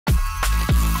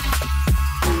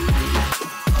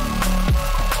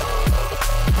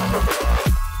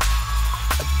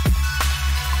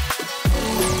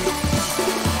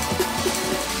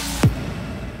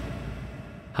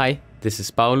Hi, this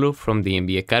is Paulo from the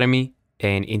MB Academy,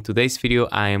 and in today's video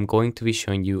I am going to be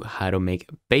showing you how to make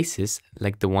basses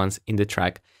like the ones in the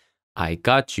track I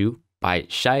Got You by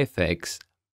Xfer,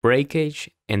 BREAKAGE,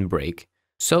 and Break.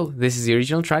 So this is the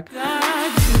original track.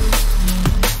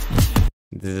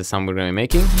 This is the sound we're going to be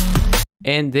making,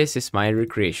 and this is my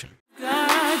recreation.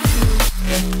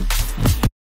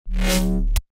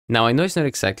 Now I know it's not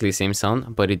exactly the same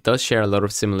sound, but it does share a lot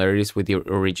of similarities with the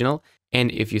original,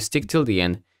 and if you stick till the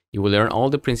end, you will learn all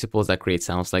the principles that create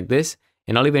sounds like this,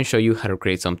 and I'll even show you how to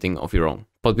create something of your own.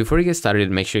 But before you get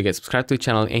started, make sure you get subscribed to the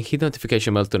channel and hit the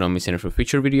notification bell to not miss any of our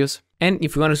future videos. And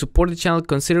if you want to support the channel,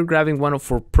 consider grabbing one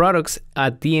of our products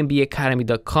at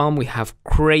dmbacademy.com. We have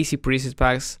crazy preset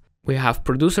packs. We have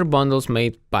producer bundles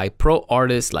made by pro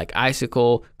artists like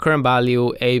Icicle, Current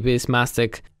Value, Abyss,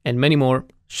 Mastic, and many more,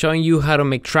 showing you how to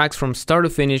make tracks from start to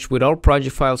finish with all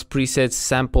project files, presets,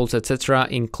 samples, etc.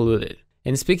 included.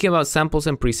 And speaking about samples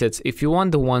and presets, if you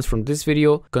want the ones from this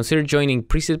video, consider joining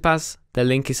Preset Pass. The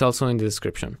link is also in the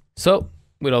description. So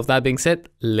with all that being said,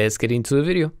 let's get into the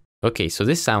video. Okay, so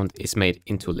this sound is made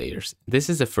in two layers. This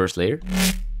is the first layer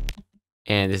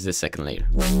and this is the second layer.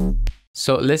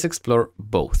 So let's explore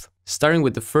both. Starting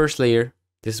with the first layer,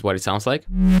 this is what it sounds like.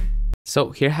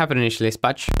 So here I have an initialize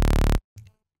patch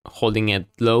holding a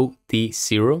low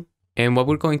D0. And what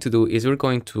we're going to do is we're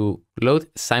going to load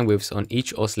sine waves on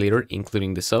each oscillator,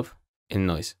 including the sub and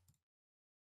noise.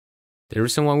 The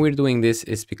reason why we're doing this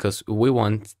is because we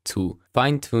want to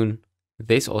fine tune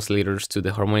these oscillators to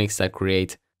the harmonics that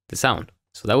create the sound.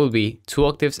 So that will be 2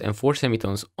 octaves and 4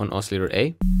 semitones on oscillator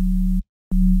A,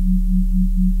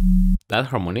 that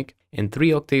harmonic, and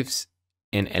 3 octaves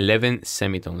and 11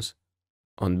 semitones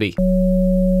on B.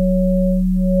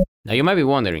 Now you might be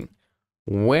wondering,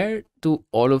 where do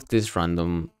all of these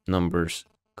random numbers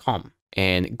come?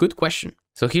 And good question.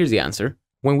 So here's the answer.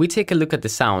 When we take a look at the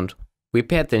sound, we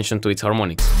pay attention to its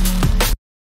harmonics.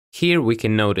 Here we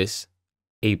can notice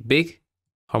a big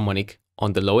harmonic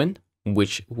on the low end,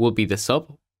 which will be the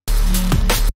sub,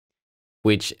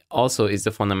 which also is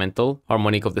the fundamental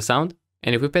harmonic of the sound.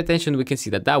 And if we pay attention, we can see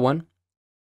that that one,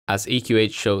 as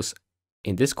EQH shows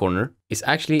in this corner, is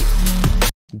actually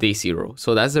D0.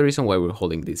 So that's the reason why we're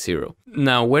holding D0.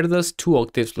 Now, where does 2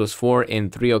 octaves plus 4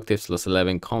 and 3 octaves plus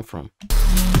 11 come from?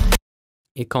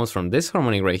 It comes from this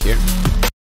harmonic right here,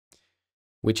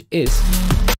 which is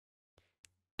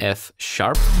F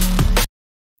sharp.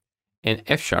 And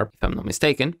F sharp, if I'm not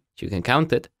mistaken, you can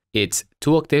count it, it's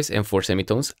 2 octaves and 4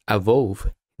 semitones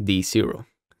above D0.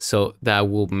 So that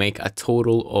will make a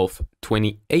total of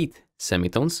 28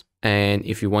 semitones. And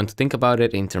if you want to think about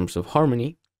it in terms of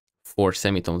harmony, 4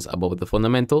 semitones above the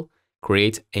fundamental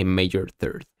creates a major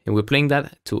third, and we're playing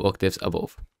that 2 octaves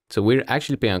above. So we're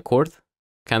actually playing a chord,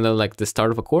 kind of like the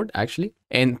start of a chord actually.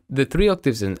 And the 3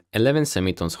 octaves and 11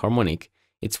 semitones harmonic,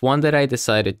 it's one that I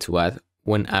decided to add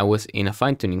when I was in a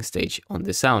fine-tuning stage on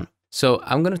the sound. So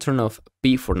I'm going to turn off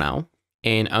B for now,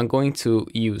 and I'm going to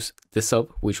use the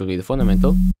sub, which will be the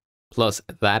fundamental, plus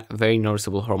that very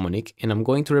noticeable harmonic, and I'm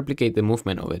going to replicate the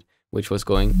movement of it, which was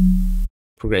going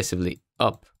progressively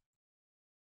up.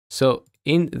 So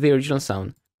in the original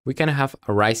sound, we kind of have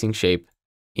a rising shape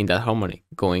in that harmonic,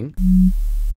 going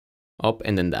up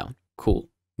and then down. Cool.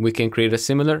 We can create a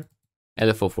similar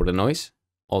LFO for the noise,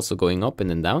 also going up and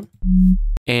then down.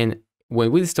 And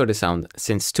when we distort the sound,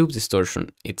 since tube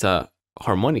distortion, it's a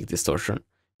harmonic distortion,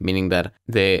 meaning that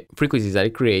the frequencies that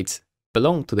it creates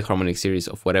belong to the harmonic series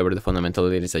of whatever the fundamental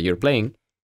it is that you're playing.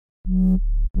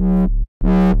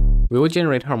 We will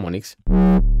generate harmonics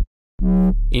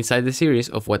inside the series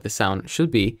of what the sound should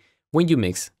be when you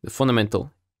mix the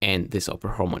fundamental and this upper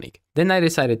harmonic. Then I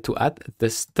decided to add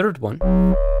this third one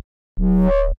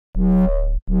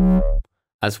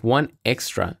as one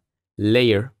extra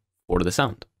layer for the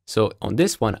sound. So on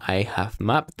this one, I have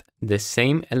mapped the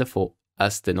same LFO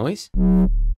as the noise.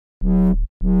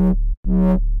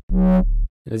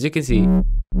 As you can see,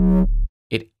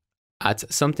 it adds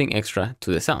something extra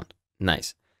to the sound.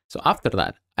 Nice. So after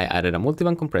that, I added a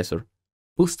multiband compressor,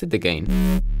 boosted the gain,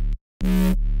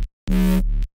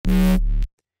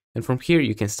 and from here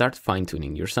you can start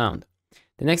fine-tuning your sound.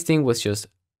 The next thing was just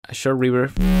a short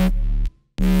reverb,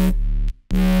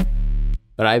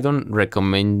 but I don't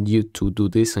recommend you to do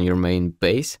this on your main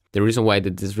bass. The reason why I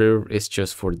did this reverb is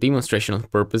just for demonstrational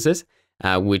purposes,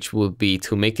 which will be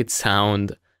to make it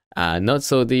sound not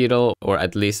so digital, or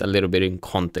at least a little bit in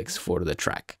context for the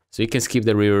track. So you can skip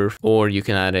the reverb, or you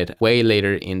can add it way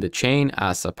later in the chain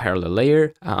as a parallel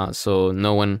layer, so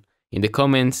no one in the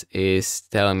comments is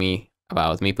telling me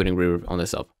about me putting reverb on the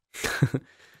sub.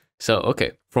 So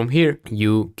okay, from here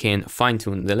you can fine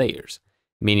tune the layers,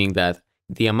 meaning that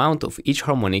the amount of each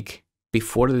harmonic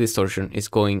before the distortion is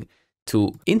going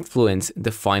to influence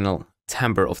the final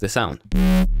timbre of the sound.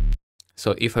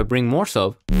 So if I bring more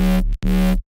sub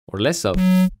or less sub,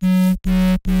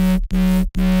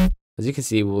 as you can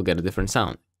see, we'll get a different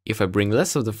sound. If I bring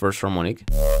less of the first harmonic,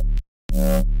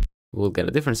 we'll get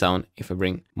a different sound. If I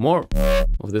bring more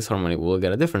of this harmonic, we'll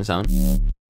get a different sound.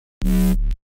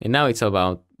 And now it's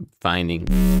about finding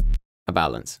a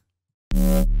balance.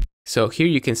 So here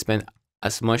you can spend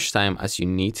as much time as you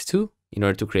need to in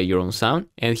order to create your own sound.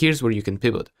 And here's where you can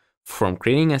pivot from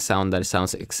creating a sound that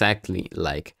sounds exactly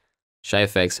like Shy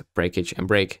FX, Breakage, and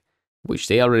Break, which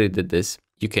they already did this.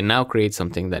 You can now create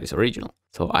something that is original.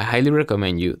 So I highly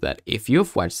recommend you that if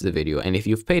you've watched the video and if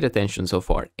you've paid attention so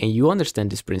far and you understand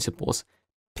these principles,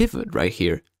 pivot right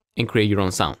here and create your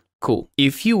own sound. Cool.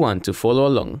 If you want to follow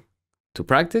along to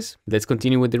practice, let's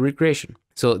continue with the recreation.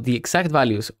 So the exact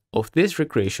values of this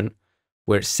recreation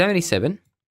were 77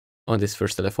 on this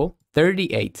first LFO,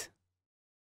 38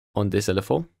 on this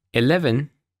LFO, 11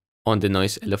 on the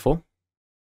noise LFO.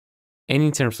 And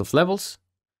in terms of levels,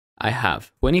 I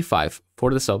have 25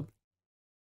 for the sub,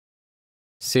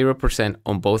 0%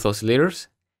 on both oscillators,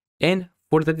 and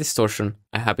for the distortion,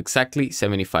 I have exactly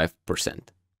 75%.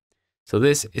 So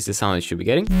this is the sound you should be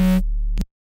getting.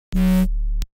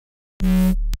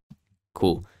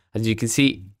 Cool. As you can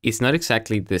see, it's not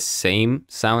exactly the same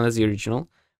sound as the original,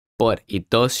 but it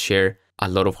does share a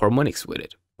lot of harmonics with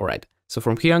it. All right. So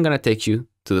from here, I'm going to take you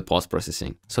to the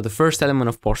post-processing. So the first element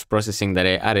of post-processing that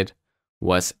I added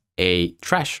was a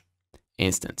trash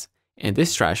instance. And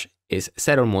this trash is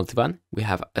set on multiband. We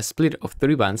have a split of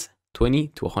 3 bands, 20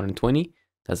 to 120.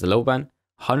 That's the low band,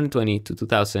 120 to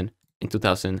 2000, and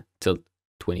 2000 till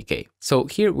 20K. So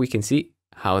here we can see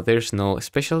how there's no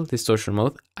special distortion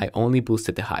mode. I only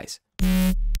boosted the highs.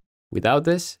 Without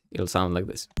this, it'll sound like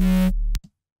this.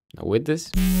 Now with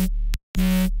this,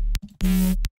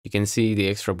 you can see the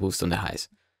extra boost on the highs.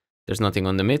 There's nothing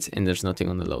on the mids and there's nothing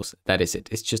on the lows. That is it.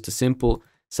 It's just a simple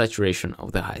saturation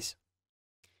of the highs.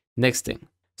 Next thing.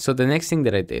 So the next thing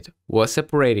that I did was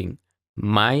separating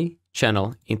my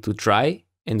channel into dry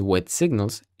and wet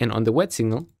signals. And on the wet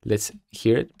signal, let's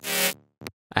hear it.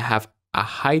 I have a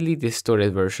highly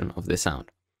distorted version of the sound.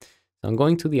 So I'm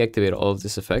going to deactivate all of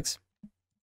these effects.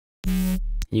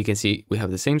 You can see we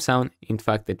have the same sound. In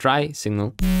fact, the dry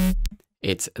signal,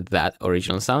 it's that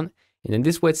original sound. And then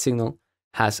this wet signal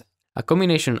has a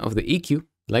combination of the EQ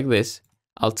like this.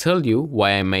 I'll tell you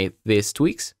why I made these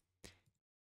tweaks.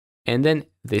 And then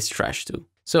this trash too.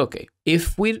 So, okay,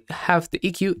 if we have the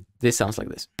EQ, this sounds like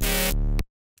this.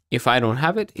 If I don't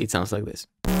have it, it sounds like this.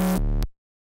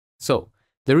 So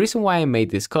the reason why I made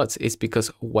these cuts is because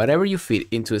whatever you feed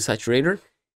into a saturator,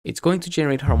 it's going to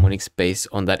generate harmonics based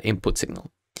on that input signal.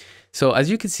 So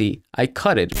as you can see, I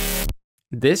cutted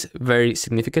this very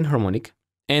significant harmonic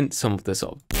and some of the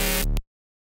sub.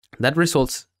 That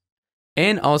results,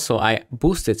 and also I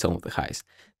boosted some of the highs.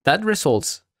 That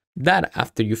results that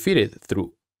after you feed it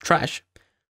through trash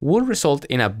will result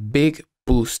in a big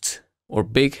boost or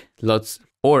big lots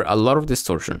or a lot of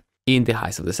distortion in the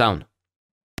highs of the sound.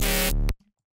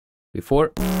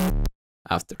 Before,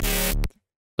 after.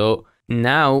 So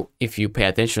now if you pay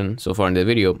attention so far in the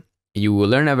video, you will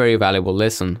learn a very valuable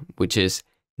lesson, which is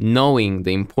knowing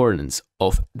the importance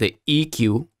of the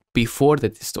EQ before the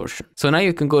distortion. So now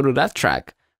you can go to that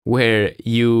track where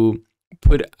you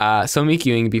put some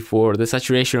EQing before the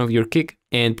saturation of your kick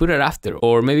and put it after,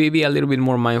 or maybe be a little bit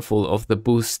more mindful of the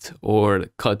boost or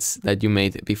cuts that you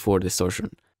made before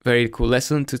distortion. Very cool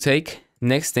lesson to take.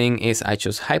 Next thing is I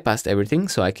just high passed everything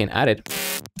so I can add it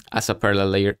as a parallel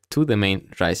layer to the main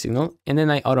dry signal, and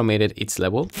then I automated its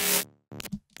level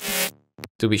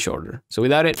to be shorter. So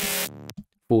without it,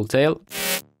 full tail.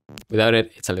 Without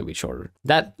it, it's a little bit shorter.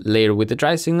 That layer with the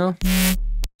dry signal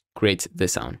creates the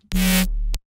sound.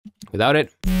 Without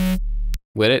it,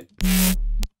 with it,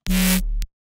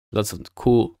 lots of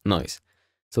cool noise.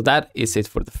 So that is it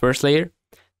for the first layer.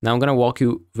 Now I'm gonna walk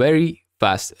you very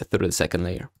fast through the second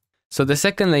layer. So the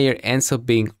second layer ends up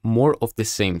being more of the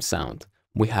same sound.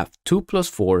 We have 2 plus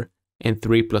 4 and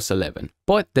 3 plus 11.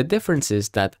 But the difference is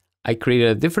that I created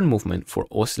a different movement for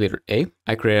oscillator A,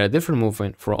 I created a different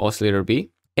movement for oscillator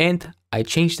B, and I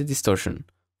changed the distortion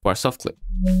for a soft clip.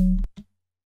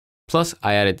 Plus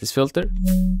I added this filter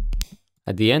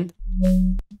at the end,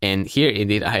 and here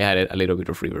indeed I added a little bit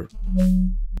of reverb.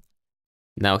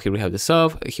 Now here we have the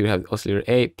sub, here we have oscillator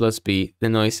A plus B, the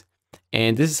noise,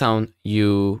 and this is sound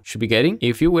you should be getting.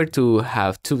 If you were to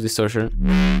have tube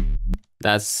distortion,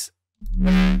 that's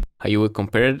how you would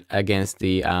compare it against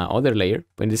the other layer.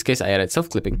 But in this case, I added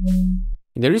soft clipping.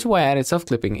 And the reason why I added soft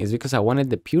clipping is because I wanted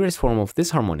the purest form of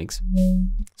this harmonics,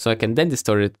 so I can then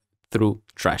distort it through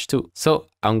trash too. So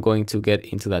I'm going to get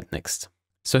into that next.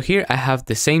 So here I have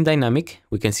the same dynamic.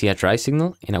 We can see a dry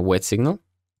signal and a wet signal.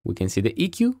 We can see the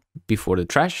EQ before the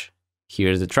trash.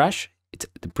 Here's the trash. It's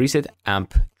the preset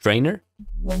amp drainer.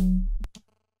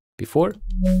 Before,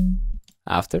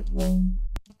 after,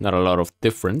 not a lot of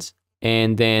difference.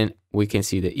 And then we can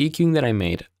see the EQing that I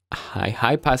made. I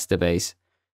high passed the bass,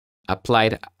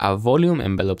 applied a volume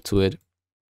envelope to it.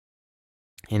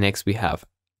 And next we have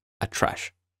a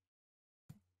trash.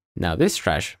 Now this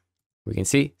trash, we can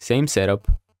see same setup.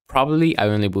 Probably I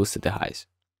only boosted the highs.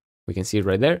 We can see it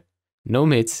right there. No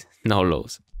mids, no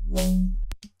lows.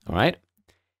 All right.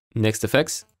 Next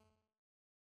effects.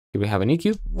 Here we have an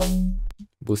EQ,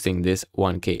 boosting this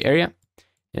 1K area.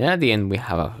 And at the end, we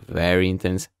have a very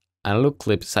intense analog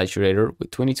clip saturator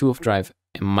with 22 of drive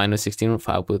and -16 of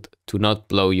output to not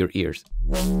blow your ears.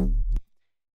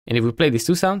 And if we play these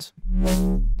two sounds,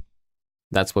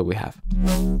 that's what we have.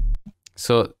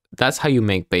 So that's how you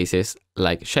make basses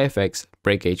like Shy FX,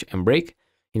 Breakage, and Break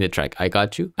in the track I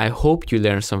Got You. I hope you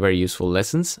learned some very useful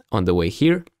lessons on the way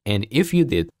here. And if you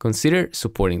did, consider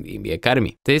supporting the EMB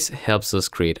Academy. This helps us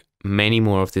create many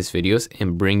more of these videos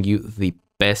and bring you the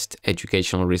best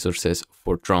educational resources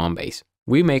for drum and bass.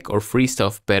 We make our free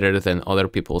stuff better than other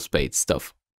people's paid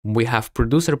stuff. We have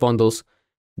producer bundles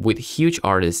with huge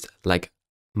artists like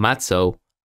Matzo,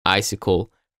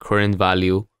 Icicle, Current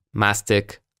Value,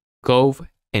 Mastic, Cove,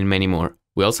 and many more.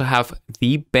 We also have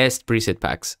the best preset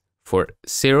packs for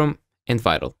Serum and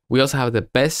Vital. We also have the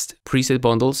best preset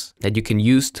bundles that you can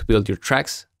use to build your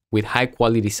tracks with high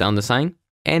quality sound design.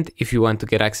 And if you want to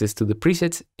get access to the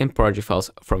presets and project files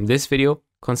from this video,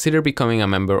 consider becoming a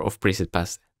member of Preset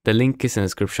Pass. The link is in the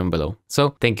description below.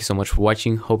 So thank you so much for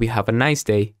watching. Hope you have a nice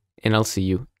day, and I'll see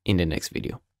you in the next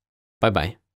video. Bye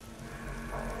bye.